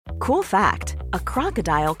Cool fact, a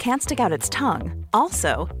crocodile can't stick out its tongue.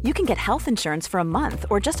 Also, you can get health insurance for a month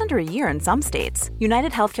or just under a year in some states.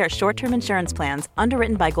 United Healthcare short-term insurance plans,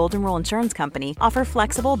 underwritten by Golden Rule Insurance Company, offer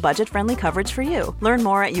flexible, budget-friendly coverage for you. Learn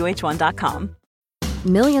more at UH1.com.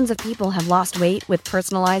 Millions of people have lost weight with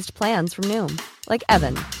personalized plans from Noom. Like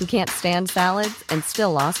Evan, who can't stand salads and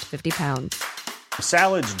still lost 50 pounds.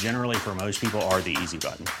 Salads generally for most people are the easy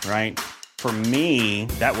button, right? For me,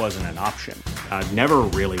 that wasn't an option. I never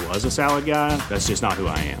really was a salad guy. That's just not who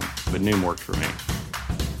I am. But Noom worked for me.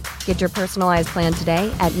 Get your personalized plan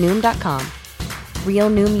today at Noom.com. Real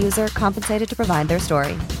Noom user compensated to provide their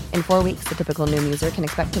story. In 4 weeks, the typical Noom user can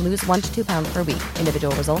expect to lose 1 to 2 pounds per week.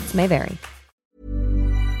 Individual results may vary.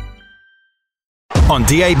 On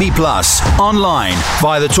DAB+, online,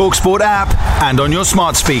 via the TalkSport app, and on your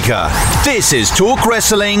smart speaker. This is Talk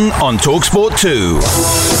Wrestling on TalkSport 2.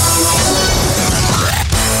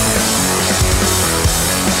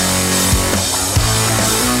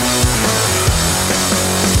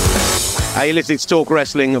 Hey, listen, it's Talk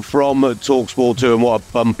Wrestling from TalkSport 2, and what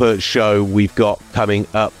a bumper show we've got coming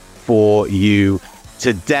up for you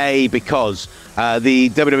today, because the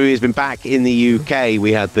WWE has been back in the UK.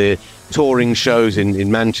 We had the touring shows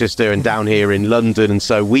in Manchester and down here in London, and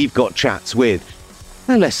so we've got chats with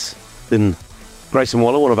no less than Grayson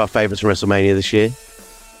Waller, one of our favourites from WrestleMania this year,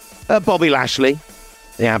 Bobby Lashley,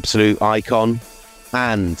 the absolute icon,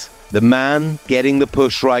 and the man getting the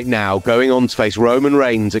push right now, going on to face Roman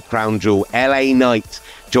Reigns at Crown Jewel, LA Knight,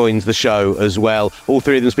 joins the show as well. All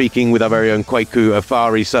three of them speaking with our very own Kwaku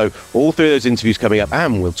Afari. So all three of those interviews coming up,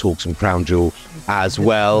 and we'll talk some Crown Jewel as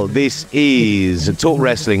well. This is Talk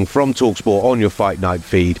Wrestling from TalkSport on your Fight Night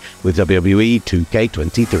feed with WWE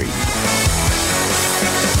 2K23.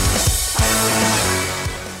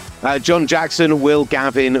 John Jackson, Will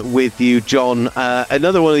Gavin with you. John,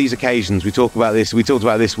 another one of these occasions, we talked about this with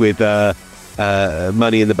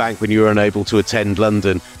Money in the Bank when you were unable to attend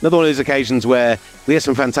London. Another one of these occasions where we had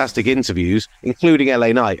some fantastic interviews, including LA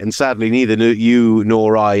Knight, and sadly neither you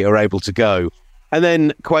nor I are able to go. And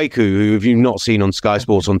then Kwaku, who if you've not seen on Sky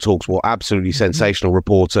Sports on TalkSport, absolutely sensational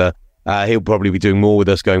reporter. He'll probably be doing more with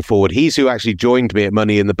us going forward. He's who actually joined me at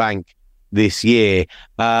Money in the Bank this year,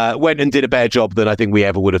 went and did a better job than I think we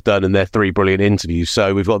ever would have done, and they're three brilliant interviews.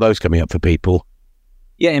 So we've got those coming up for people.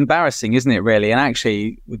 Yeah, embarrassing, isn't it, really? And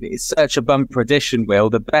actually, it's such a bumper edition, Will.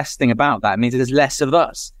 The best thing about that means there's less of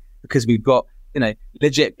us, because we've got,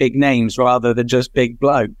 legit big names rather than just big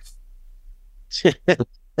blokes.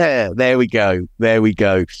 There we go.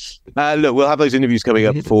 Look, we'll have those interviews coming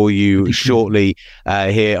up for you shortly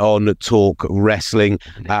here on Talk Wrestling.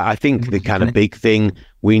 I think the kind of big thing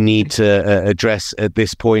we need to address at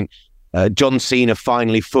this point, John Cena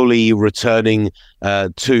finally fully returning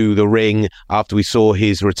to the ring after we saw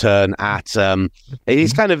his return at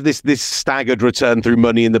it's kind of this staggered return through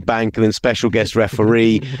Money in the Bank and then special guest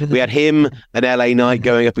referee. We had him and LA Knight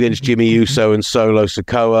going up against Jimmy Uso and Solo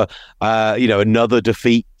Sikoa. Another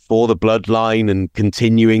defeat for the Bloodline and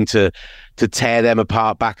continuing to tear them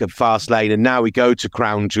apart back at Fastlane. And now we go to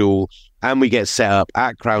Crown Jewel and we get set up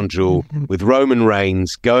at Crown Jewel with Roman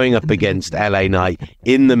Reigns going up against LA Knight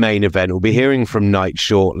in the main event. We'll be hearing from Knight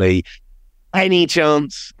shortly. Any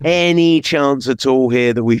chance at all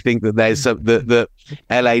here that we think that there's that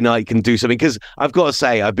LA Knight can do something? Because I've got to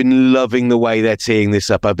say, I've been loving the way they're teeing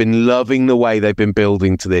this up. I've been loving the way they've been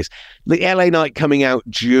building to this. The LA Knight coming out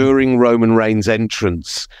during Roman Reigns'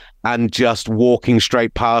 entrance and just walking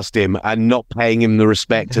straight past him and not paying him the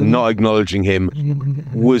respect and not acknowledging him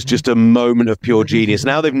was just a moment of pure genius.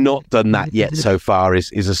 Now they've not done that yet so far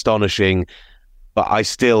is astonishing. But I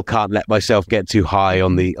still can't let myself get too high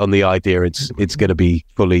on the idea it's going to be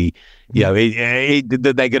fully,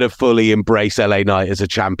 that they're going to fully embrace LA Knight as a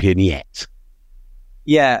champion yet.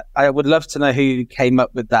 Yeah, I would love to know who came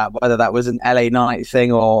up with that, whether that was an LA Knight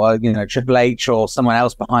thing or Triple H or someone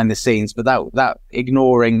else behind the scenes. But that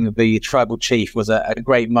ignoring the tribal chief was a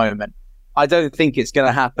great moment. I don't think it's going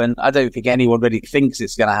to happen. I don't think anyone really thinks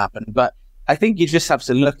it's going to happen. But I think you just have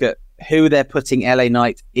to look at who they're putting LA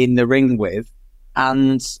Knight in the ring with.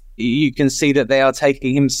 And you can see that they are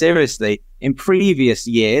taking him seriously. In previous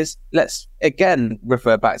years, let's again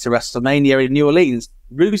refer back to WrestleMania in New Orleans.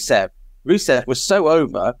 Rusev was so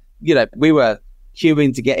over. We were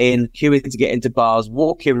queuing to get into bars,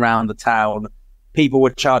 walking around the town. People were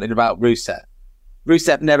chanting about Rusev.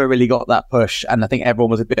 Rusev never really got that push, and I think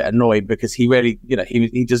everyone was a bit annoyed because he really,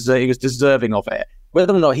 he was deserving of it.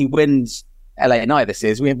 Whether or not he wins LA Knight,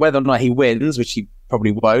 whether or not he wins, which he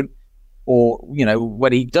probably won't, or,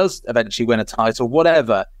 when he does eventually win a title,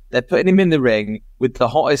 whatever, they're putting him in the ring with the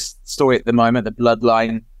hottest story at the moment, the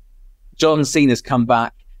Bloodline. John Cena's come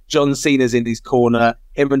back. John Cena's in his corner.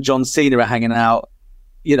 Him and John Cena are hanging out.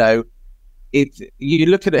 You know, you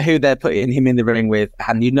look at who they're putting him in the ring with,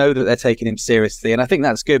 and you know that they're taking him seriously. And I think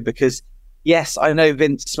that's good because, yes, I know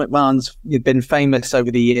Vince McMahon's been famous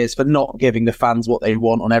over the years for not giving the fans what they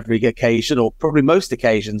want on every occasion, or probably most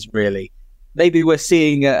occasions, really. Maybe we're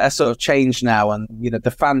seeing a sort of change now, and you know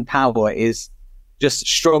the fan power is just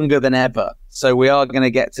stronger than ever. So we are going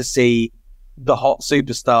to get to see the hot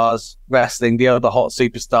superstars wrestling the other hot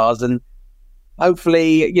superstars, and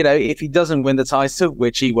hopefully, you know, if he doesn't win the title,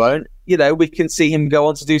 which he won't, you know, we can see him go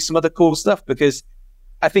on to do some other cool stuff. Because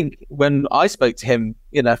I think when I spoke to him,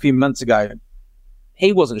 you know, a few months ago,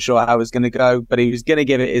 he wasn't sure how it was going to go, but he was going to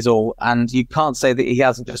give it his all. And you can't say that he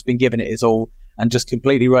hasn't just been giving it his all and just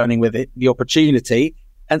completely running with it, the opportunity,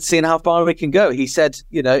 and seeing how far he can go. He said,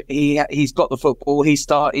 you know, he's got the football. He's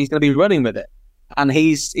going to be running with it, and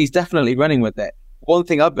he's definitely running with it. One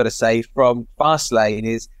thing I've got to say from Fastlane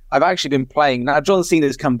is I've actually been playing now. John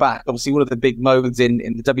Cena's come back. Obviously, one of the big modes in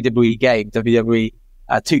the WWE game, WWE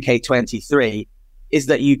 2K23, is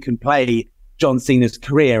that you can play John Cena's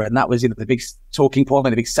career, and that was, you know, the big talking point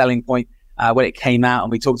and the big selling point when it came out.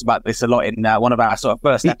 And we talked about this a lot in one of our sort of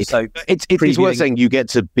first episodes. It's worth saying you get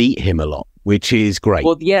to beat him a lot, which is great.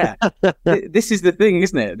 Well, yeah, this is the thing,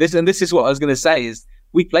 isn't it? This is what I was going to say is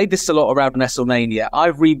we played this a lot around WrestleMania.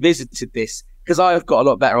 I've revisited this because I've got a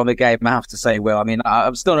lot better on the game, I have to say, Will. I mean,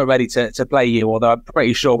 I'm still not ready to play you, although I'm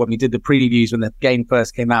pretty sure when we did the previews when the game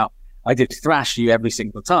first came out, I did thrash you every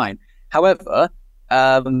single time. However,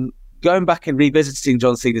 going back and revisiting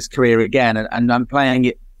John Cena's career again, and I'm playing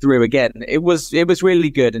it through again, it was really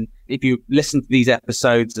good. And if you listen to these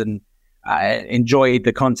episodes and enjoyed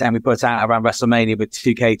the content we put out around WrestleMania with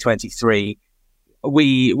 2K23,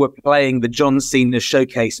 we were playing the John Cena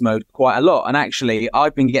showcase mode quite a lot. And actually,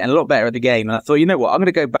 I've been getting a lot better at the game. And I thought, you know what, I'm going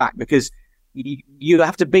to go back because you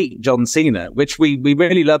have to beat John Cena, which we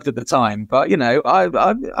really loved at the time. But, you know,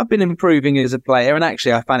 I've been improving as a player, and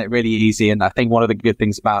actually I found it really easy. And I think one of the good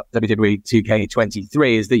things about WWE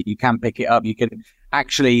 2K23 is that you can pick it up. You can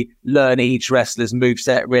actually learn each wrestler's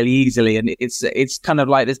moveset really easily. And it's kind of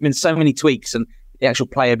like there's been so many tweaks and the actual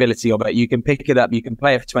playability of it. You can pick it up, you can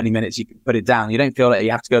play it for 20 minutes, you can put it down. You don't feel like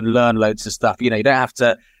you have to go and learn loads of stuff. You know, you don't have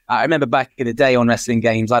to. I remember back in the day on wrestling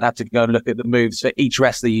games, I'd have to go and look at the moves for each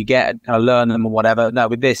wrestler you get and kind of learn them or whatever. No,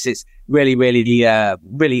 with this, it's really, really,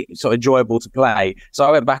 really sort of enjoyable to play. So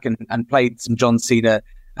I went back and played some John Cena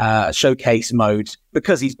showcase mode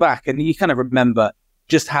because he's back, and you kind of remember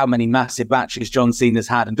just how many massive matches John Cena's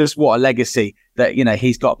had and just what a legacy that, you know,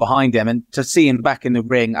 he's got behind him. And to see him back in the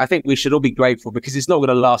ring, I think we should all be grateful because it's not going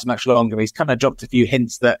to last much longer. He's kind of dropped a few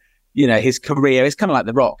hints that, you know, his career is kind of like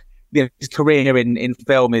The Rock. You know, his career in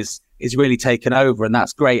film is really taken over, and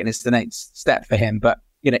that's great, and it's the next step for him. But,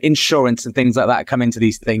 you know, insurance and things like that come into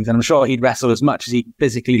these things, and I'm sure he'd wrestle as much as he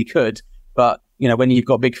physically could. But, you know, when you've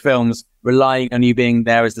got big films relying on you being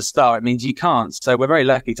there as the star, it means you can't. So we're very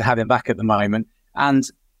lucky to have him back at the moment. And,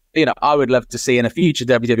 you know, I would love to see in a future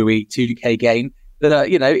WWE 2K game that,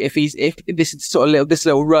 you know, if this is sort of this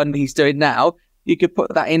little run he's doing now, you could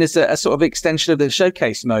put that in as a sort of extension of the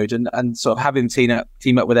showcase mode and sort of have him team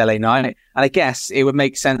up with LA Knight. And I guess it would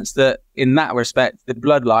make sense that in that respect, the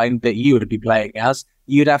bloodline that you would be playing as,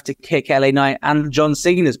 you'd have to kick LA Knight and John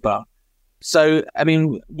Cena's butt. So, I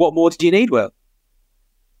mean, what more do you need, Will?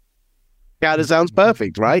 Yeah, that sounds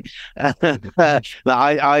perfect, right?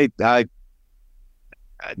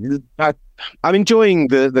 I'm enjoying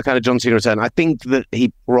the kind of John Cena return. I think that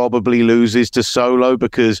he probably loses to Solo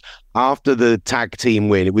because after the tag team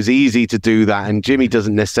win, it was easy to do that, and Jimmy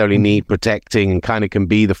doesn't necessarily need protecting and kind of can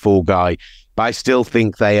be the fall guy. But I still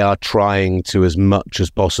think they are trying to, as much as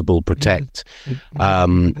possible, protect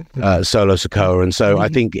Solo Sikoa. And so I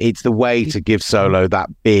think it's the way to give Solo that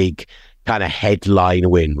big kind of headline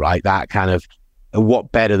win, right? That kind of,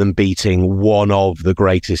 what better than beating one of the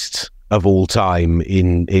greatest of all time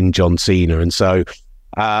in John Cena. And so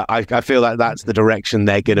I feel like that's the direction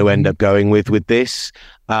they're going to end up going with this.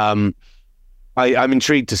 I'm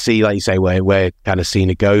intrigued to see, like you say, where kind of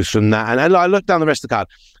Cena goes from that. And I look down the rest of the card.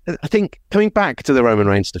 I think coming back to the Roman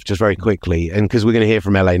Reigns stuff just very quickly, and because we're going to hear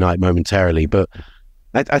from LA Knight momentarily, but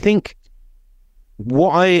I think what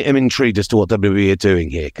I am intrigued as to what WWE are doing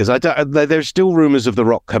here, because there's still rumors of The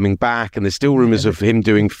Rock coming back, and there's still rumors of him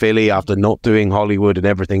doing Philly after not doing Hollywood and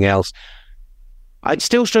everything else. I'm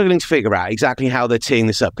still struggling to figure out exactly how they're teeing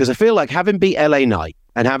this up, because I feel like having beat LA Knight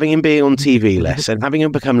and having him be on TV less and having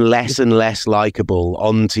him become less and less likable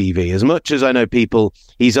on TV, as much as I know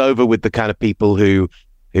he's over with the kind of people who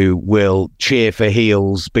will cheer for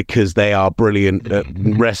heels because they are brilliant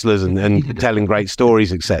wrestlers and telling great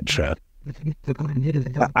stories, etc.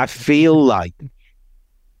 I feel like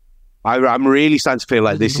I'm really starting to feel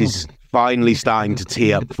like this is finally starting to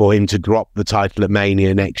tee up for him to drop the title at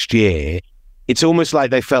Mania next year. It's almost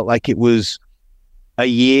like they felt like it was a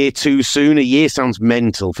year too soon. A year sounds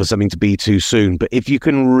mental for something to be too soon, but if you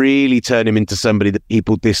can really turn him into somebody that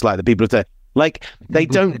people dislike, that people are like, they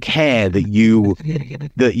don't care that you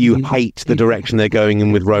hate the direction they're going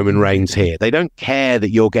in with Roman Reigns here. They don't care that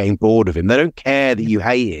you're getting bored of him. They don't care that you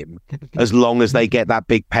hate him, as long as they get that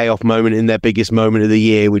big payoff moment in their biggest moment of the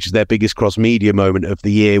year, which is their biggest cross-media moment of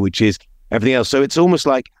the year, which is everything else. So it's almost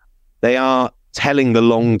like they are telling the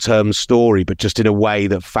long-term story, but just in a way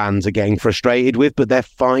that fans are getting frustrated with, but they're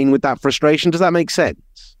fine with that frustration. Does that make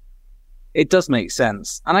sense? It does make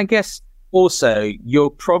sense. And I guess also you're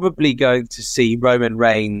probably going to see Roman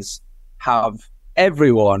Reigns have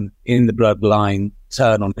everyone in the bloodline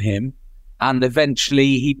turn on him, and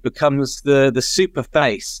eventually he becomes the super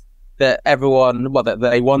face that everyone, that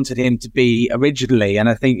they wanted him to be originally. And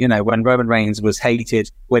I think, when Roman Reigns was hated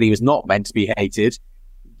when he was not meant to be hated,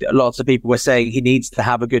 lots of people were saying he needs to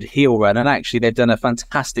have a good heel run, and actually they've done a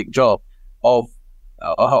fantastic job of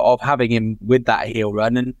having him with that heel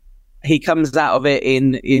run, and he comes out of it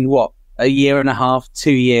in what, a year and a half,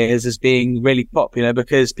 2 years, as being really popular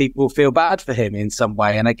because people feel bad for him in some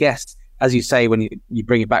way. And I guess, as you say, when you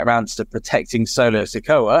bring it back around to protecting Solo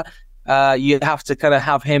Sikoa, you have to kind of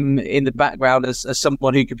have him in the background as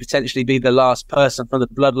someone who could potentially be the last person from the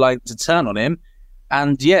bloodline to turn on him.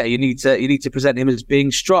 And yeah, you need to present him as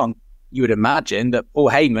being strong. You would imagine that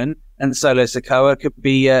Paul Heyman and Solo Sikoa could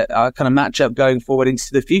be a kind of matchup going forward into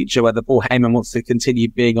the future, whether Paul Heyman wants to continue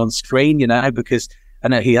being on screen, because I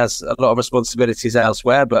know he has a lot of responsibilities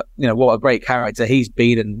elsewhere, but what a great character he's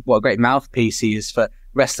been, and what a great mouthpiece he is for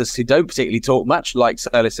wrestlers who don't particularly talk much, like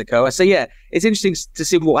Solo Sikoa. So yeah, it's interesting to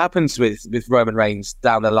see what happens with Roman Reigns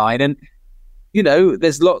down the line. And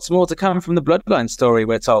there's lots more to come from the Bloodline story,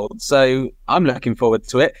 we're told. So I'm looking forward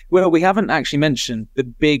to it. Well, we haven't actually mentioned the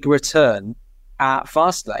big return at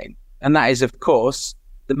Fastlane. And that is, of course,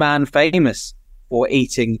 the man famous for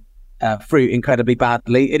eating fruit incredibly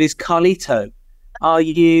badly. It is Carlito. Are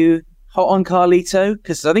you hot on Carlito?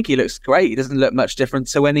 Because I think he looks great. He doesn't look much different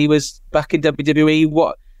to when he was back in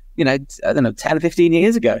WWE, I don't know, 10, 15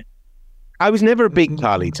 years ago. I was never a big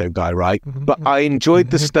Carlito guy, right? But I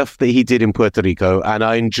enjoyed the stuff that he did in Puerto Rico, and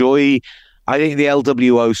I think the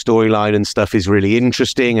LWO storyline and stuff is really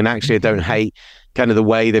interesting, and actually I don't hate kind of the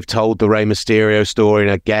way they've told the Rey Mysterio story,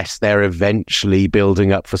 and I guess they're eventually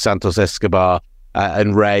building up for Santos Escobar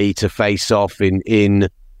and Rey to face off in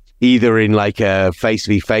either in like a face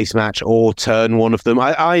v face match or turn one of them.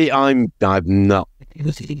 I've not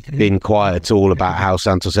been quiet at all about how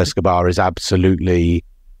Santos Escobar is absolutely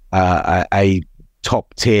a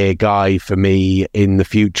top tier guy for me in the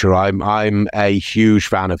future. I'm a huge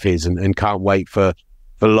fan of his and can't wait for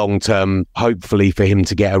long term, hopefully for him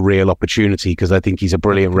to get a real opportunity, because I think he's a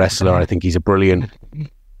brilliant wrestler. I think he's a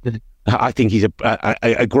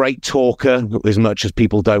great talker, as much as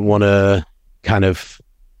people don't want to kind of,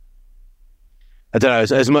 I don't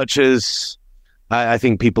know, as much as I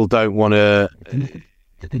think people don't want to,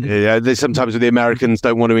 sometimes the Americans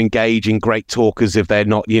don't want to engage in great talkers if they're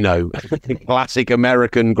not, classic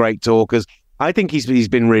American great talkers. I think he's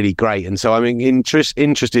been really great. And so I'm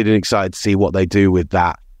interested and excited to see what they do with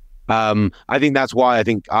that. I think that's why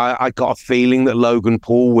I got a feeling that Logan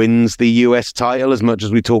Paul wins the US title, as much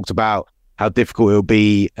as we talked about how difficult it will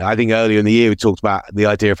be. I think earlier in the year, we talked about the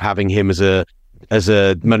idea of having him as a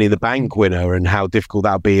Money in the Bank winner and how difficult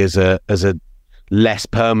that would be as a less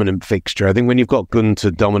permanent fixture. I think when you've got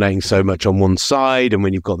Gunther dominating so much on one side, and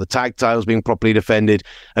when you've got the tag titles being properly defended,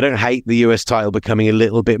 I don't hate the US title becoming a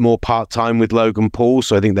little bit more part-time with Logan Paul,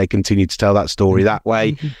 so I think they continue to tell that story that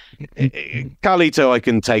way. Carlito I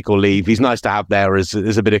can take or leave. He's nice to have there as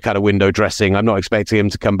a bit of kind of window dressing. I'm not expecting him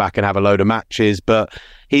to come back and have a load of matches, but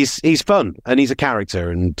he's fun and he's a character,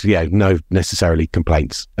 and no necessarily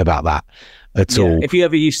complaints about that at all. If you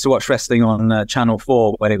ever used to watch wrestling on Channel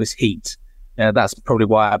 4 when it was Heat, that's probably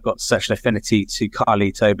why I've got such an affinity to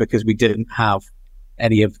Carlito, because we didn't have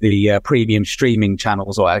any of the premium streaming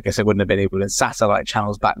channels, or I guess it wouldn't have been able to satellite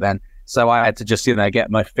channels back then. So I had to just,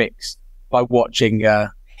 get my fix by watching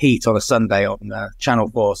Heat on a Sunday on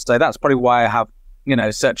Channel 4. So that's probably why I have,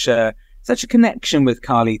 such a connection with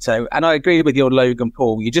Carlito. And I agree with your Logan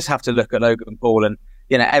Paul. You just have to look at Logan Paul, and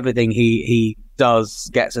everything he does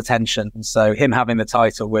gets attention. So him having the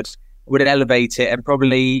title would elevate it and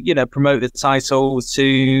probably, promote the title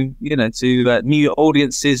to new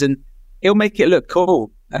audiences, and he'll make it look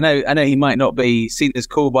cool. I know he might not be seen as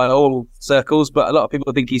cool by all circles, but a lot of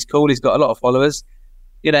people think he's cool. He's got a lot of followers.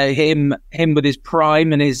 him with his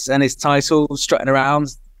prime and his title, strutting around,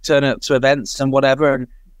 turning up to events and whatever, and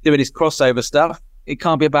doing his crossover stuff, it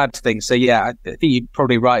can't be a bad thing. So yeah, I think you're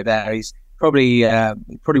probably right there. He's probably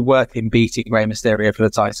worth him beating Rey Mysterio for the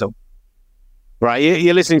title. Right,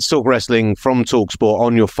 you're listening to Talk Wrestling from TalkSport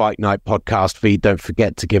on your Fight Night podcast feed. Don't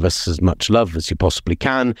forget to give us as much love as you possibly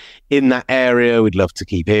can in that area. We'd love to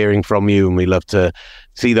keep hearing from you, and we'd love to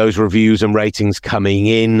see those reviews and ratings coming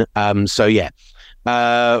in. Want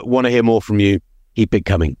to hear more from you. Keep it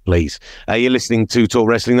coming, please. You're listening to Talk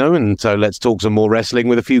Wrestling, though, and so let's talk some more wrestling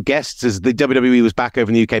with a few guests, as the WWE was back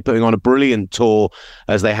over in the UK putting on a brilliant tour,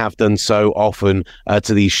 as they have done so often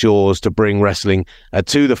to these shores, to bring wrestling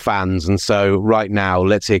to the fans. And so right now,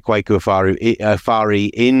 let's hear Kwaku Afari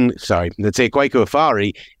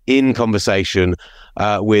in conversation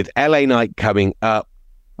with LA Knight coming up,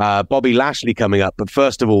 Bobby Lashley coming up. But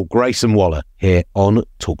first of all, Grayson Waller here on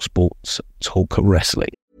TalkSport's Talk Wrestling.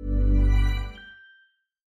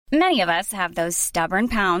 Many of us have those stubborn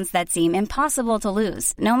pounds that seem impossible to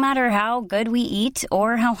lose, no matter how good we eat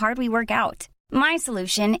or how hard we work out. My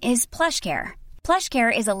solution is PlushCare.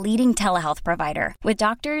 PlushCare is a leading telehealth provider with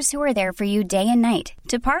doctors who are there for you day and night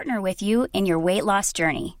to partner with you in your weight loss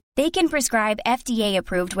journey. They can prescribe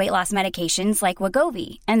FDA-approved weight loss medications like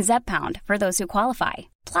Wegovy and Zepbound for those who qualify.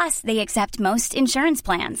 Plus, they accept most insurance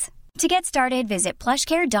plans. To get started, visit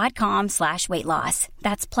plushcare.com/weightloss.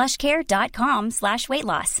 That's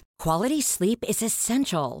plushcare.com/weightloss. Quality sleep is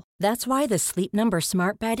essential. That's why the Sleep Number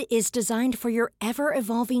Smart Bed is designed for your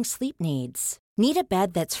ever-evolving sleep needs. Need a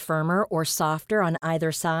bed that's firmer or softer on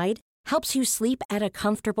either side? Helps you sleep at a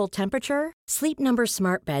comfortable temperature? Sleep Number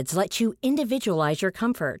Smart Beds let you individualize your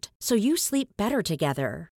comfort, so you sleep better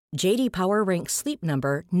together. J.D. Power ranks Sleep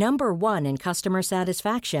Number number 1 in customer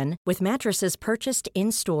satisfaction with mattresses purchased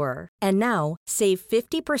in-store. And now, save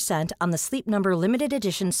 50% on the Sleep Number Limited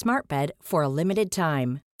Edition Smart Bed for a limited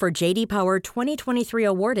time. For J.D. Power 2023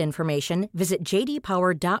 award information, visit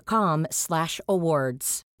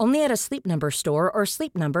jdpower.com/awards. Only at a Sleep Number store or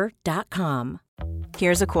sleepnumber.com.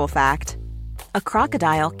 Here's a cool fact. A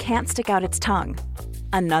crocodile can't stick out its tongue.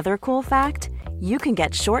 Another cool fact, you can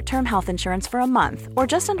get short-term health insurance for a month or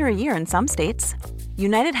just under a year in some states.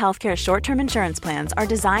 United Healthcare short-term insurance plans are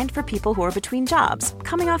designed for people who are between jobs,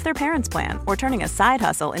 coming off their parents' plan, or turning a side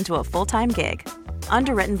hustle into a full-time gig.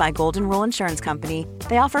 Underwritten by Golden Rule Insurance Company,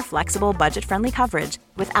 they offer flexible, budget-friendly coverage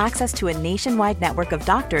with access to a nationwide network of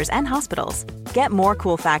doctors and hospitals. Get more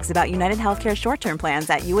cool facts about United Healthcare short-term plans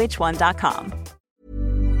at uh1.com.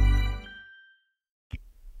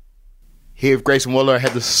 Here with Grayson Waller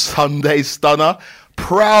ahead of Sunday Stunner.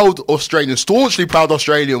 Proud Australian, staunchly proud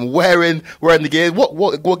Australian, wearing the gear.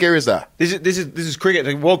 What gear is that? This is cricket.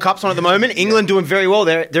 The World Cup's on at the moment. England doing very well.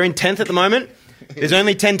 They're in 10th at the moment. There's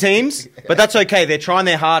only 10 teams, but that's okay. They're trying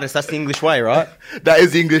their hardest. That's the English way, right? That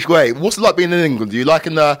is the English way. What's it like being in England? Do you like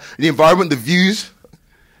the environment, the views?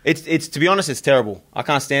 It's to be honest, it's terrible. I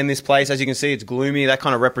can't stand this place. As you can see, it's gloomy. That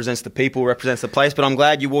kind of represents the people, represents the place. But I'm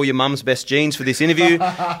glad you wore your mum's best jeans for this interview.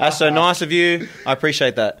 That's so nice of you. I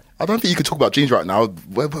appreciate that. I don't think you can talk about jeans right now.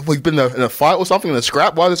 We've been in a fight or something, in a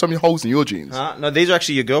scrap. Why are there so many holes in your jeans? No, these are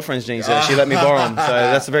actually your girlfriend's jeans. She let me borrow them. So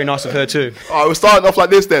that's very nice of her too. All right, we're starting off like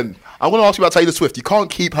this then. I want to ask you about Taylor Swift. You can't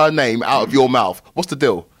keep her name out of your mouth. What's the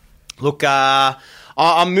deal? Look,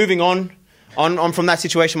 I'm moving on. From that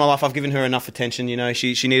situation in my life, I've given her enough attention. You know,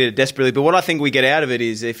 she needed it desperately. But what I think we get out of it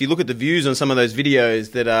is, if you look at the views on some of those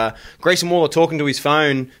videos, that Grayson Waller talking to his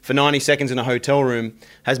phone for 90 seconds in a hotel room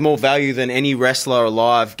has more value than any wrestler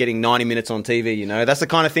alive getting 90 minutes on TV. You know, that's the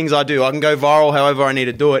kind of things I do. I can go viral however I need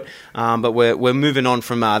to do it. But we're moving on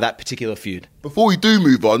from that particular feud. Before we do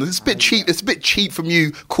move on, it's a bit cheap. It's a bit cheap from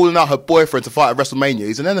you calling out her boyfriend to fight at WrestleMania.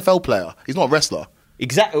 He's an NFL player. He's not a wrestler.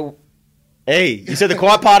 Exactly. Hey, you said the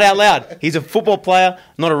quiet part out loud. He's a football player,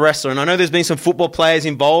 not a wrestler. And I know there's been some football players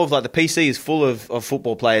involved. Like the PC is full of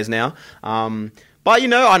football players now. But, you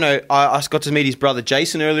know, I got to meet his brother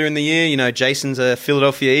Jason earlier in the year. You know, Jason's a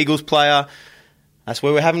Philadelphia Eagles player. That's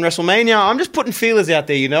where we're having WrestleMania. I'm just putting feelers out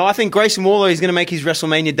there, you know. I think Grayson Waller is going to make his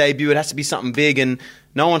WrestleMania debut. It has to be something big. And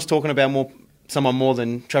no one's talking about someone more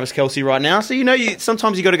than Travis Kelce right now. So, you know,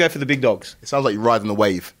 sometimes you got to go for the big dogs. It sounds like you're riding the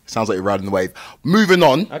wave. Moving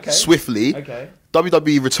on swiftly. Okay.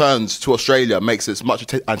 WWE returns to Australia, makes its much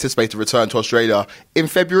anticipated return to Australia in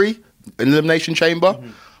February, in Elimination Chamber.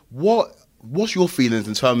 Mm-hmm. What's your feelings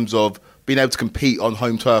in terms of being able to compete on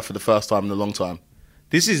home turf for the first time in a long time?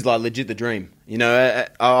 This is like legit the dream. You know,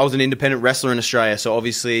 I was an independent wrestler in Australia, so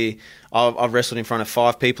obviously I've wrestled in front of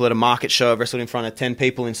 5 people at a market show. I've wrestled in front of 10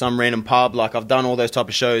 people in some random pub. Like, I've done all those type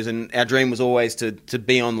of shows, and our dream was always to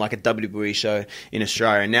be on like a WWE show in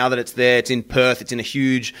Australia. And now that it's there, it's in Perth, it's in a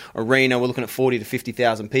huge arena. We're looking at 40 to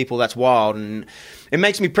 50,000 people. That's wild, and it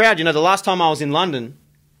makes me proud. You know, the last time I was in London,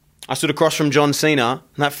 I stood across from John Cena,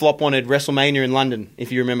 and that flop wanted WrestleMania in London,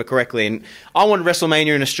 if you remember correctly. And I wanted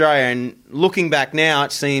WrestleMania in Australia, and looking back now,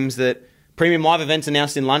 it seems that Premium Live events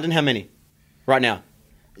announced in London, how many right now?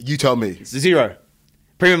 You tell me. It's 0.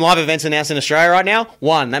 Premium Live events announced in Australia right now,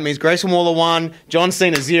 1. That means Grayson Waller 1, John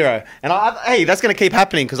Cena 0. And hey, that's going to keep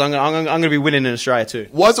happening because I'm going to be winning in Australia too.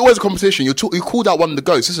 Why is it always a competition? You called out one of the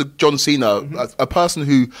GOATs. This is John Cena, a person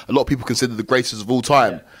who a lot of people consider the greatest of all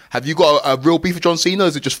time. Yeah. Have you got a real beef with John Cena, or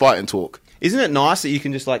is it just fighting talk? Isn't it nice that you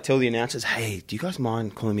can just like tell the announcers, hey, do you guys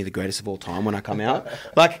mind calling me the greatest of all time when I come out?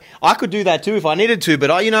 Like, I could do that too if I needed to, but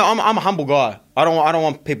I'm a humble guy. I don't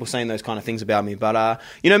want people saying those kind of things about me. But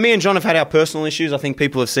me and John have had our personal issues. I think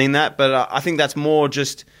people have seen that, but I think that's more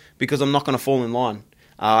just because I'm not going to fall in line.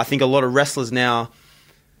 I think a lot of wrestlers now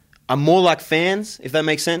are more like fans, if that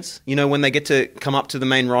makes sense. You know, when they get to come up to the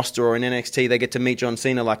main roster or in NXT, they get to meet John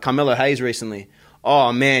Cena, like Carmelo Hayes recently.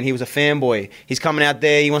 Oh, man, he was a fanboy. He's coming out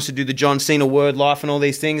there. He wants to do the John Cena word life and all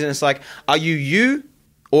these things. And it's like, are you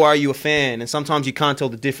or are you a fan? And sometimes you can't tell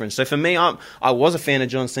the difference. So for me, I was a fan of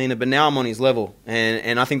John Cena, but now I'm on his level.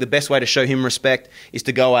 And I think the best way to show him respect is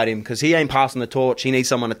to go at him because he ain't passing the torch. He needs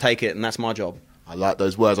someone to take it, and that's my job. I like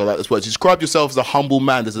those words. You describe yourself as a humble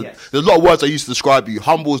man. There's a lot of words I used to describe you.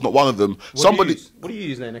 Humble is not one of them. What do you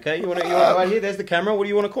use then, okay? You want right here? There's the camera. What do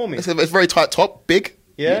you want to call me? It's very tight top, big.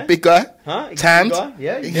 Yeah. Big guy. Huh? Tanned.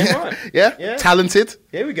 Yeah, you're damn right. Yeah. Talented.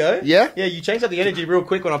 Here we go. Yeah. Yeah, you changed up the energy real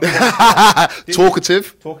quick when I picked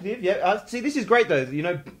Talkative. Talkative, yeah. See, this is great, though. You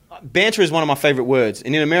know, banter is one of my favourite words.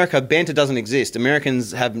 And in America, banter doesn't exist.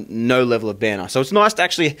 Americans have no level of banter. So it's nice to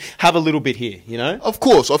actually have a little bit here, you know? Of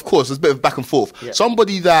course. There's a bit of back and forth. Yeah.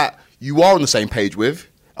 Somebody that you are on the same page with.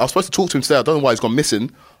 I was supposed to talk to him today. I don't know why he's gone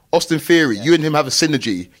missing. Austin Theory, you and him have a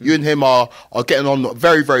synergy. You and him are getting on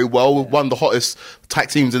very, very well. One of the hottest tag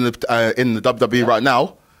teams in the WWE right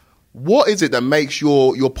now. What is it that makes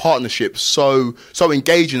your partnership so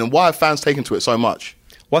engaging, and why are fans taken to it so much?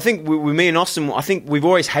 Well, I think with me and Austin, I think we've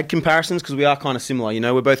always had comparisons because we are kind of similar. You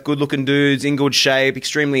know, we're both good-looking dudes, in good shape,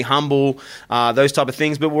 extremely humble, those type of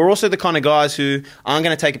things. But we're also the kind of guys who aren't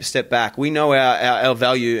going to take a step back. We know our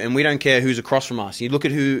value, and we don't care who's across from us. You look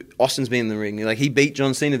at who Austin's been in the ring. Like, he beat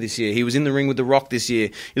John Cena this year. He was in the ring with The Rock this year.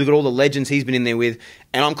 You look at all the legends he's been in there with,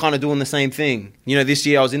 and I'm kind of doing the same thing. You know, this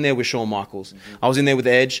year I was in there with Shawn Michaels. I was in there with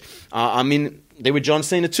Edge. I'm in there with John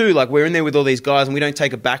Cena too. Like, we're in there with all these guys, and we don't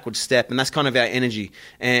take a backward step, and that's kind of our energy.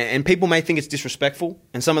 And people may think it's disrespectful,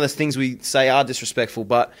 and some of the things we say are disrespectful,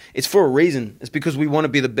 but it's for a reason. It's because we want to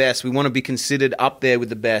be the best. We want to be considered up there with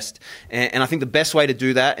the best. And I think the best way to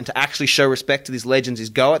do that and to actually show respect to these legends is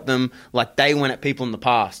go at them like they went at people in the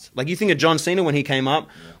past. Like, you think of John Cena when he came up.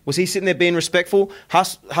 Was he sitting there being respectful?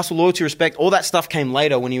 Hustle, loyalty, respect, all that stuff came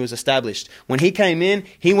later when he was established. When he came in,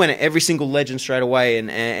 he went at every single legend straight away,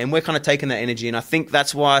 and we're kind of taking that energy. And I think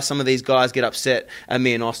that's why some of these guys get upset at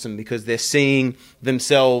me and Austin, because they're seeing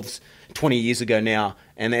themselves 20 years ago now,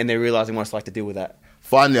 and they're realizing what it's like to deal with that.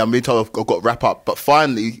 Finally, I'm being told I've got to wrap up, but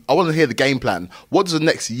finally, I want to hear the game plan. What does the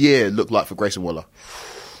next year look like for Grayson Waller?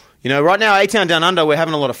 You know, right now, A-Town Down Under, we're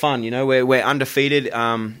having a lot of fun. You know, we're undefeated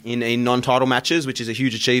in non-title matches, which is a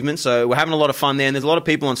huge achievement. So we're having a lot of fun there. And there's a lot of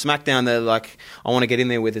people on SmackDown that like, I want to get in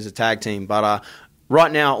there with as a tag team. But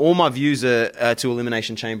right now, all my views are to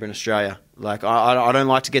Elimination Chamber in Australia. Like, I don't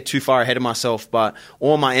like to get too far ahead of myself, but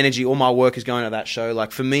all my energy, all my work is going to that show.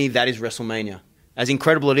 Like, for me, that is WrestleMania. As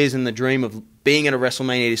incredible it is in the dream of being at a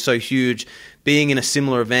WrestleMania, it is so huge. Being in a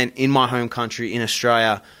similar event in my home country, in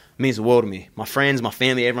Australia, means the world to me. My friends, my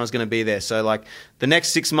family, everyone's going to be there. So, like, the next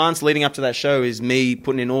 6 months leading up to that show is me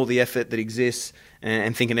putting in all the effort that exists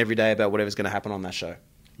and thinking every day about whatever's going to happen on that show.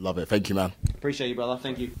 Love it. Thank you, man. Appreciate you, brother.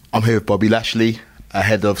 Thank you. I'm here with Bobby Lashley,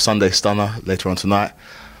 ahead of Sunday Stunner later on tonight.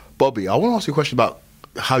 Bobby, I want to ask you a question about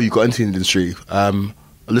how you got into the industry. I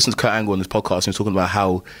listened to Kurt Angle on this podcast, and he was talking about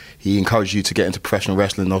how he encouraged you to get into professional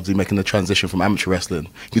wrestling, obviously making the transition from amateur wrestling.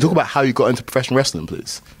 Can you talk about how you got into professional wrestling,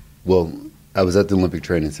 please? Well, I was at the Olympic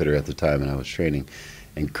Training Center at the time, and I was training,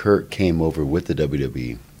 and Kurt came over with the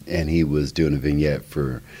WWE, and he was doing a vignette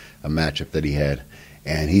for a matchup that he had,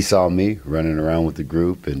 and he saw me running around with the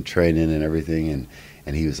group and training and everything,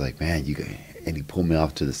 and he was like, man, and he pulled me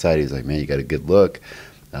off to the side. He was like, man, you got a good look.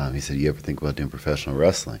 He said, you ever think about doing professional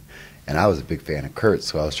wrestling? And I was a big fan of Kurt,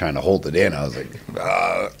 so I was trying to hold it in. I was like,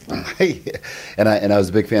 and I was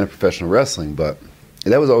a big fan of professional wrestling, but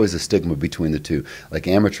that was always a stigma between the two. Like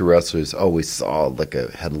amateur wrestlers always saw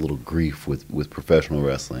had a little grief with professional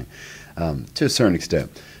wrestling, to a certain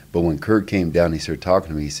extent. But when Kurt came down, he started talking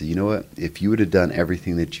to me. He said, "You know what? If you would have done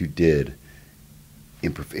everything that you did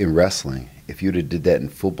in wrestling, if you would have did that in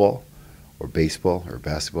football or baseball or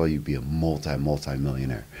basketball, you'd be a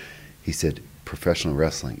multi-millionaire." He said, "Professional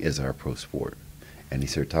wrestling is our pro sport." And he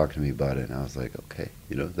started talking to me about it, and I was like, okay,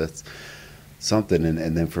 that's something.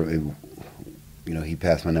 And then from, he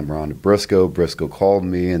passed my number on to Briscoe. Briscoe called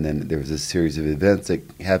me, and then there was a series of events that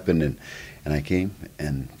happened, and I came.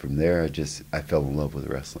 And from there, I fell in love with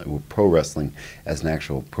wrestling, with pro wrestling as an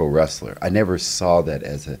actual pro wrestler. I never saw that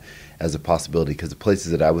as a possibility, because the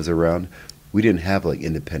places that I was around, we didn't have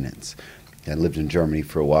independence. I lived in Germany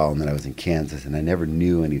for a while, and then I was in Kansas, and I never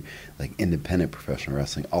knew any independent professional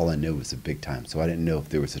wrestling. All I knew was the big time, so I didn't know if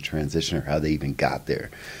there was a transition or how they even got there.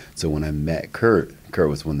 So when I met Kurt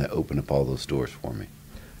was one that opened up all those doors for me.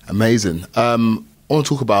 Amazing. I want to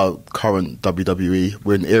talk about current WWE.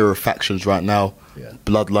 We're in an era of factions right now. Yeah.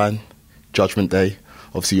 Bloodline, Judgment Day.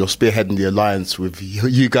 Obviously, you're spearheading the alliance with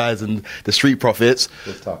you guys and the Street Profits.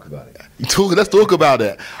 Let's talk about it. Let's talk about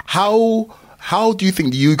it. How do you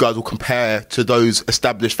think you guys will compare to those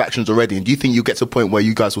established factions already? And do you think you'll get to a point where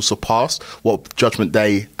you guys will surpass what Judgment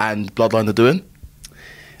Day and Bloodline are doing?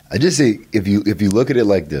 I just say, if you look at it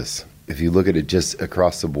like this, if you look at it just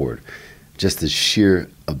across the board, just the sheer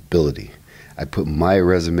ability, I put my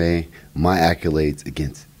resume, my accolades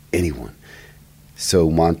against anyone.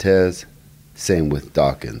 So Montez, same with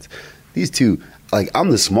Dawkins. These two,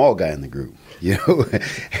 I'm the small guy in the group.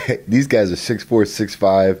 These guys are 6'4",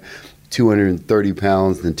 6'5", 230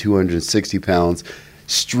 pounds, then 260 pounds,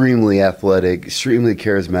 extremely athletic, extremely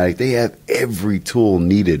charismatic. They have every tool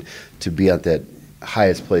needed to be at that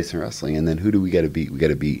highest place in wrestling. And then who do we got to beat? We got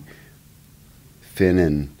to beat Finn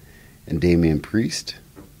and Damian Priest?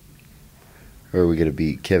 Or are we going to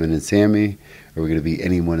beat Kevin and Sammy? Or are we going to beat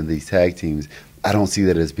any one of these tag teams? I don't see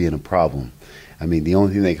that as being a problem. I mean, the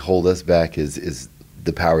only thing that can hold us back is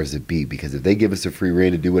the powers that be, because if they give us a free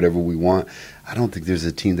rein to do whatever we want, I don't think there's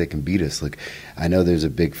a team that can beat us. Look, I know there's a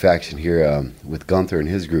big faction here with Gunther and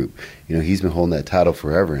his group. He's been holding that title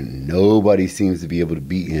forever, and nobody seems to be able to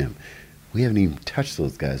beat him. We haven't even touched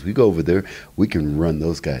those guys. We go over there, we can run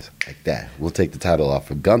those guys like that. We'll take the title off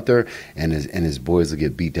of Gunther, and his boys will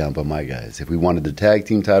get beat down by my guys. If we wanted the tag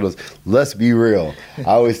team titles, let's be real.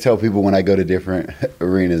 I always tell people when I go to different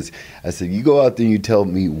arenas, I said, you go out there and you tell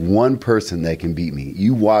me one person that can beat me.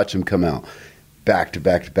 You watch them come out back to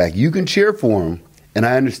back to back. You can cheer for them. And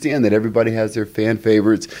I understand that everybody has their fan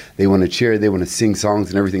favorites. They want to cheer, they want to sing songs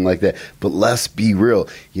and everything like that. But let's be real.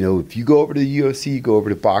 If you go over to the UFC, you go over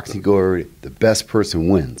to boxing, you go over, the best person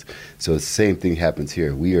wins. So the same thing happens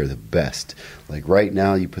here. We are the best. Right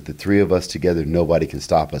now, you put the three of us together, nobody can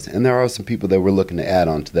stop us. And there are some people that we're looking to add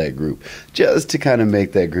on to that group, just to kind of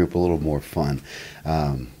make that group a little more fun.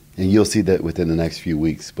 And you'll see that within the next few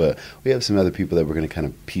weeks. But we have some other people that we're going to kind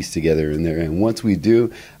of piece together in there. And once we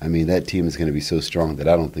do, that team is going to be so strong that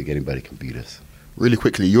I don't think anybody can beat us. Really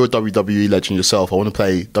quickly, you're a WWE legend yourself. I want to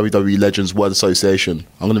play WWE Legends Word Association.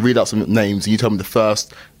 I'm going to read out some names, and you tell me the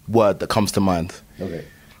first word that comes to mind. Okay.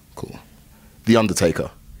 Cool. The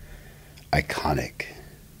Undertaker. Iconic.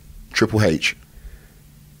 Triple H.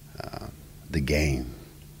 The Game.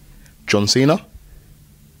 John Cena.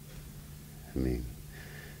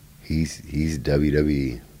 He's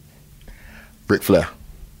WWE. Ric Flair.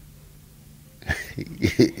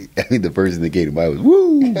 The person that came to mind was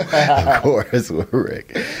woo. Of course,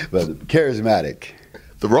 Rick. But charismatic.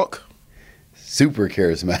 The Rock. Super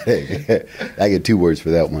charismatic. I get 2 words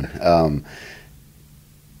for that one.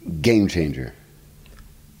 Game changer.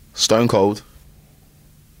 Stone Cold.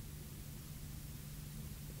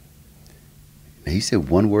 Now you said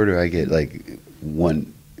one word, or I get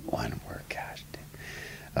one word. Gosh,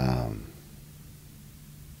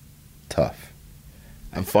 tough.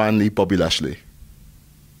 And finally, Bobby Lashley.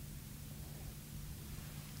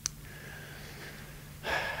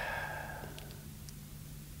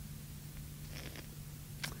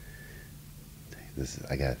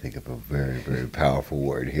 I gotta think of a very, very powerful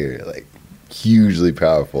word here, hugely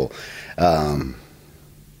powerful. Let's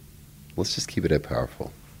just keep it at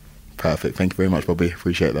powerful. Perfect. Thank you very much, Bobby.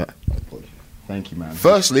 Appreciate that. My pleasure. Thank you, man.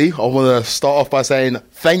 Firstly, I want to start off by saying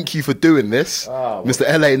thank you for doing this, Mr.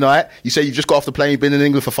 LA Knight. You say you just got off the plane, you've been in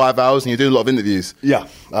England for 5 hours, and you're doing a lot of interviews. Yeah.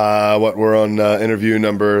 We're on interview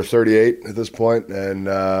number 38 at this point, and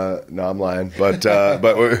no, I'm lying, but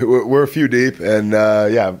we're a few deep, and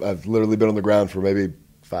I've literally been on the ground for maybe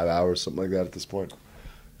 5 hours, something like that at this point.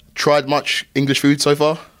 Tried much English food so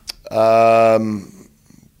far?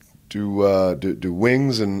 do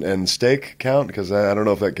wings and steak count? Because I don't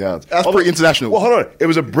know if that counts. That's pretty international. Well, hold on. It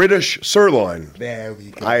was a British sirloin. There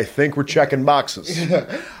we go. I think we're checking boxes.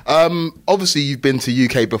 Obviously, you've been to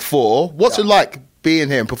UK before. What's it like being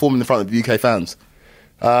here and performing in front of UK fans?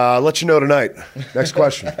 I'll let you know tonight. Next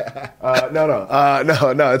question.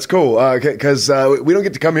 No, it's cool because we don't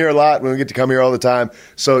get to come here a lot. We don't get to come here all the time.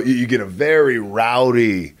 So you get a very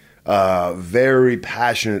rowdy, very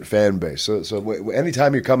passionate fan base. So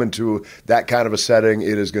anytime you come into that kind of a setting,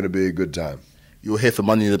 it is going to be a good time. You were here for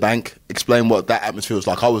Money in the Bank. Explain what that atmosphere was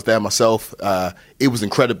like. I was there myself. It was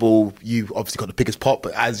incredible. You obviously got the biggest pop,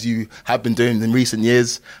 as you have been doing in recent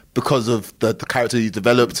years because of the character you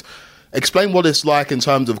developed. Explain what it's like in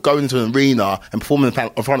terms of going into an arena and performing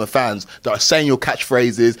in front of fans that are saying your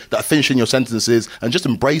catchphrases, that are finishing your sentences, and just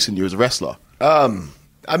embracing you as a wrestler. I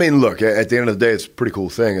mean, look, at the end of the day, it's a pretty cool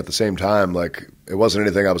thing. At the same time, like, it wasn't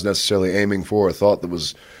anything I was necessarily aiming for. I thought that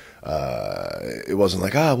was, it wasn't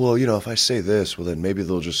like, well, if I say this, well, then maybe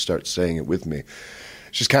they'll just start saying it with me.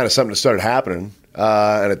 It's just kind of something that started happening.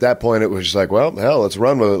 And at that point, it was just like, well, hell, let's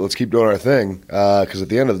run with it. Let's keep doing our thing. Because at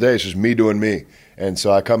the end of the day, it's just me doing me. And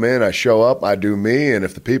so I come in, I show up, I do me, and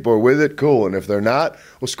if the people are with it, cool. And if they're not,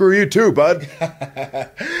 well, screw you too, bud.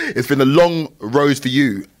 It's been a long road for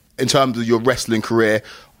you in terms of your wrestling career.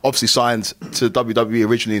 Obviously signed to WWE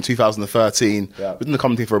originally in 2013. Yeah. Been in the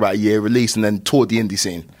company for about a year, released, and then toured the indie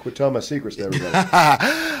scene. Quit telling my secrets to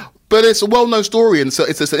everybody. But it's a well-known story, and so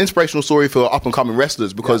it's an inspirational story for up-and-coming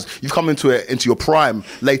wrestlers because you've come into your prime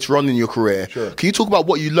later on in your career. Sure. Can you talk about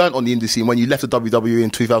what you learned on the indie scene when you left the WWE in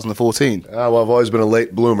 2014? Well, I've always been a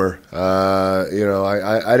late bloomer. I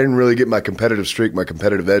didn't really get my competitive streak, my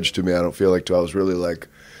competitive edge to me, I don't feel like, till I was really like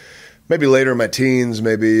maybe later in my teens,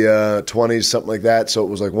 maybe 20s, something like that. So it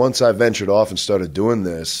was like once I ventured off and started doing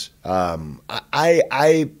this,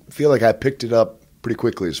 I feel like I picked it up pretty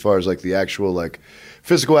quickly as far as like the actual like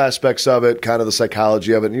physical aspects of it, kind of the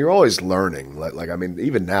psychology of it, and you're always learning. Like I mean,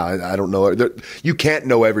 even now, I don't know. You can't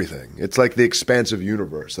know everything. It's like the expansive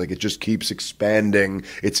universe. Like it just keeps expanding.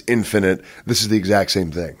 It's infinite. This is the exact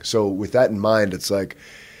same thing. So with that in mind, it's like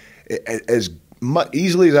as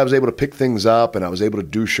easily as I was able to pick things up, and I was able to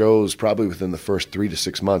do shows probably within the first 3 to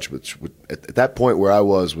 6 months, which at that point where I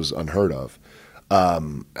was unheard of.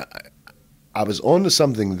 I was on to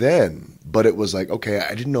something then, but it was like, okay,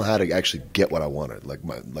 I didn't know how to actually get what I wanted. Like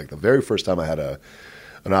the very first time I had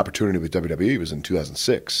an opportunity with WWE was in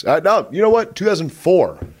 2006. No, you know what?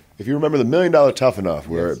 2004. If you remember the $1 Million Tough Enough,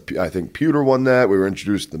 where I think Pewter won that. We were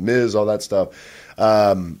introduced to The Miz, all that stuff.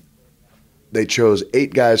 They chose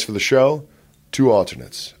 8 guys for the show, 2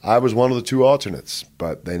 alternates. I was one of the 2 alternates,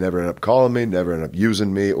 but they never ended up calling me, never ended up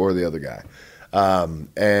using me or the other guy.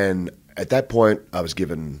 And at that point, I was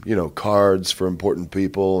given, cards for important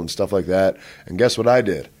people and stuff like that. And guess what I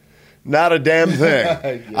did? Not a damn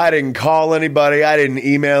thing. I didn't call anybody. I didn't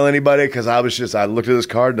email anybody because I looked at this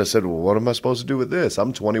card and I said, well, what am I supposed to do with this?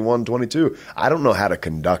 I'm 21, 22. I don't know how to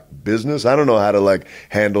conduct business. I don't know how to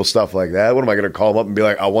handle stuff like that. What am I going to call them up and be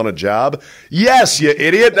like, I want a job? Yes, you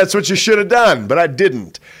idiot. That's what you should have done. But I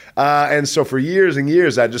didn't. And so for years and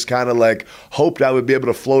years, I just kind of hoped I would be able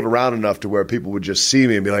to float around enough to where people would just see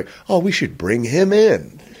me and be like, oh, we should bring him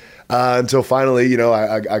in. Until finally,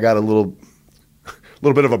 I got a little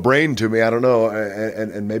bit of a brain to me, I don't know,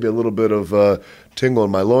 and maybe a little bit of tingle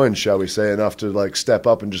in my loins, shall we say, enough to step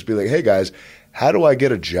up and just be like, hey guys, how do I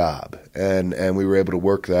get a job? And we were able to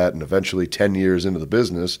work that, and eventually 10 years into the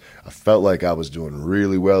business, I felt like I was doing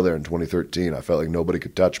really well there in 2013. I felt like nobody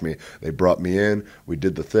could touch me. They brought me in, we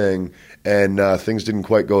did the thing, and things didn't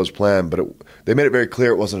quite go as planned, but they made it very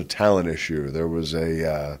clear it wasn't a talent issue. There was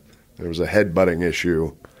a headbutting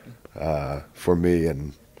issue for me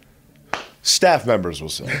and staff members will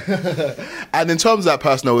say. And in terms of that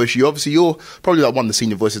personal issue, obviously you're probably one of the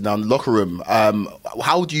senior voices now in the locker room.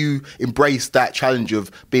 How do you embrace that challenge of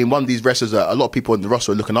being one of these wrestlers that a lot of people in the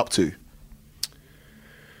roster are looking up to?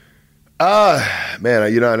 Man, I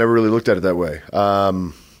never really looked at it that way.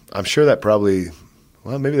 I'm sure that probably,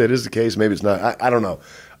 maybe that is the case, maybe it's not. I don't know.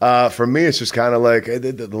 For me, it's just kind of like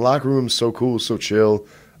the locker room's so cool, so chill.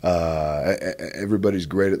 Everybody's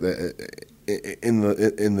great at in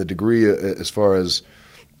the degree as far as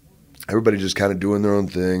everybody just kind of doing their own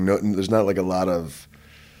thing. No, there's not a lot of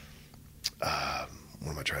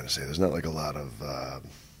what am I trying to say? There's not a lot of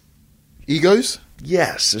egos.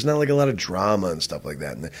 Yes, there's not a lot of drama and stuff like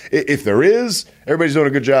that. And if there is, everybody's doing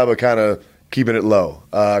a good job of kind of keeping it low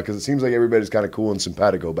because it seems like everybody's kind of cool and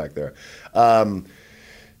simpatico back there.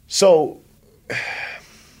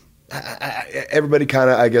 Everybody kind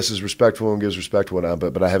of, I guess, is respectful and gives respect to whatnot,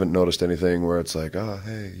 but I haven't noticed anything where it's like, oh,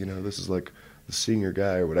 hey, this is the senior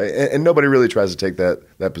guy or whatever. And nobody really tries to take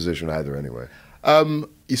that position either anyway.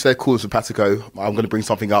 You said cool simpatico. I'm going to bring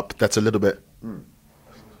something up that's a little bit... I'm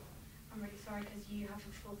really sorry because you have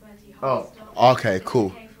a 4:30 Oh, stop. okay,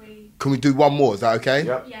 cool. Can we do one more? Is that okay?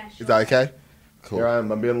 Yep. Yeah, sure. Is that okay? Cool. Here I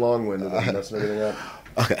am. I'm being long-winded. I'm messing everything up.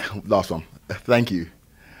 Okay, last one. Thank you.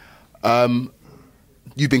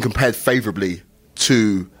 You've been compared favourably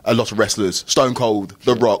to a lot of wrestlers, Stone Cold,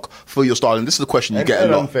 The Rock, for your style. And this is the question you get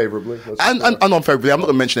a lot. Unfavorably. And unfavorably. I'm not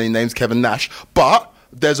going to mention any names, Kevin Nash. But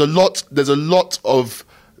there's a lot of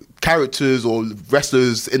characters or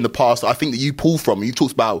wrestlers in the past that I think that you pull from. You've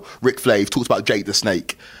talked about Ric Flair, you've talked about Jake the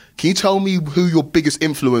Snake. Can you tell me who your biggest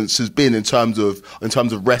influence has been in terms of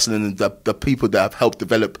wrestling and the people that have helped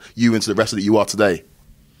develop you into the wrestler that you are today?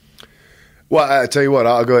 Well, I tell you what,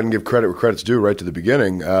 I'll go ahead and give credit where credit's due right to the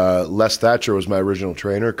beginning. Les Thatcher was my original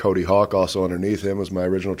trainer. Cody Hawk, also underneath him, was my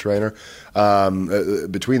original trainer.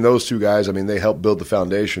 Between those two guys, I mean, they helped build the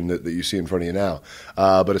foundation that you see in front of you now.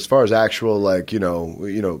 But as far as actual, like, you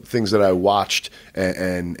know, things that I watched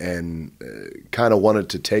and kind of wanted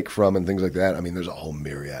to take from and things like that, I mean, there's a whole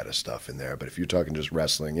myriad of stuff in there. But if you're talking just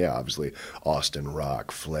wrestling, yeah, obviously Austin,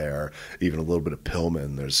 Rock, Flair, even a little bit of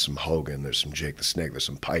Pillman. There's some Hogan. There's some Jake the Snake. There's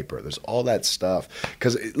some Piper. There's all that stuff.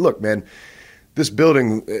 Because look, man, this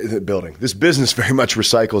business very much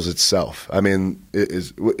recycles itself. I mean,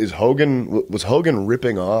 was Hogan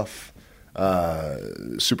ripping off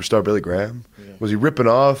superstar Billy Graham? Yeah. Was he ripping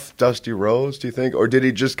off Dusty Rhodes, do you think? Or did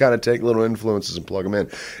he just kind of take little influences and plug them in?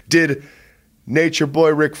 Did Nature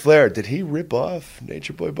Boy Ric Flair, did he rip off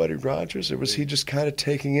Nature Boy Buddy Rogers, or was he just kind of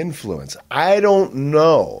taking influence? I don't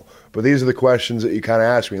know. But these are the questions that you kind of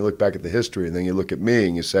ask when you look back at the history, and then you look at me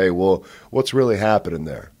and you say, well, what's really happening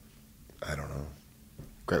there? I don't know.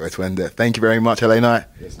 Great way to end it. Thank you very much, LA Knight.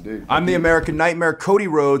 Yes, indeed. I'm the American Nightmare, Cody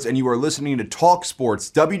Rhodes, and you are listening to Talk Sports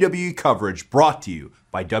WWE coverage brought to you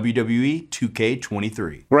by WWE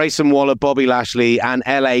 2K23. Grayson Waller, Bobby Lashley, and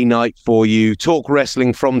LA Knight for you. Talk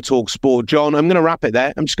wrestling from Talk Sport. John, I'm going to wrap it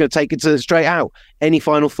there. I'm just going to take it straight out. Any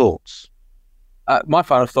final thoughts? My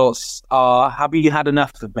final thoughts are, have you had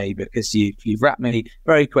enough of me? Because you've wrapped me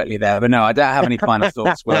very quickly there. But no, I don't have any final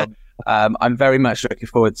thoughts. Well, I'm very much looking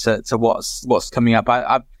forward to what's coming up.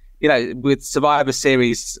 I with Survivor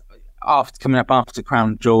Series coming up after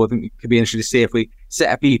Crown Jewel, I think it could be interesting to see if we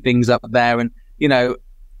set a few things up there. And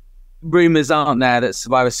rumors aren't there that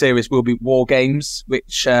Survivor Series will be War Games,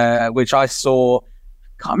 which I saw.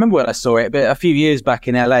 Can't remember when I saw it, but a few years back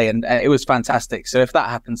in LA, and it was fantastic. So if that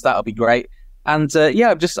happens, that'll be great. And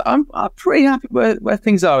I'm pretty happy where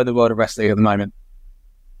things are in the world of wrestling at the moment.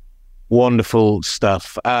 Wonderful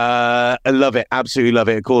stuff. I love it. Absolutely love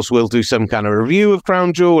it. Of course, we'll do some kind of review of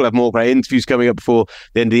Crown Jewel. We'll have more great interviews coming up before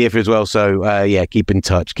the end of the year as well. So, keep in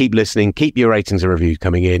touch. Keep listening. Keep your ratings and reviews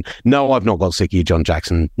coming in. No, I've not got sick of you, John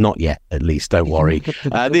Jackson. Not yet, at least. Don't worry.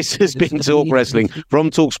 This has been Talk Wrestling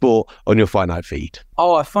from Talk Sport on your Fight Night feed.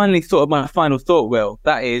 Oh, I finally thought of my final thought, Will.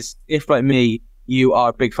 That is, if like me, you are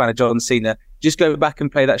a big fan of John Cena, just go back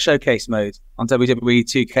and play that showcase mode on WWE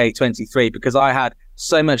 2K23, because I had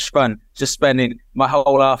so much fun just spending my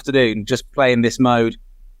whole afternoon just playing this mode,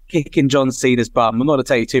 kicking John Cena's bum. I'm not going to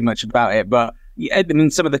tell you too much about it, but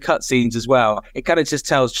in some of the cutscenes as well, it kind of just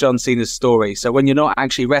tells John Cena's story. So when you're not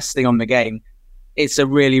actually wrestling on the game, it's a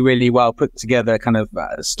really, really well put together kind of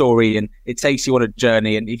story, and it takes you on a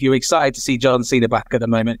journey. And if you're excited to see John Cena back at the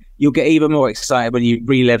moment, you'll get even more excited when you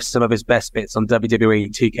relive some of his best bits on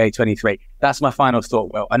WWE 2K23. That's my final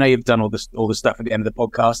thought. Well, I know you've done all the stuff at the end of the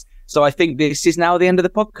podcast, so I think this is now the end of the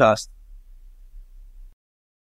podcast.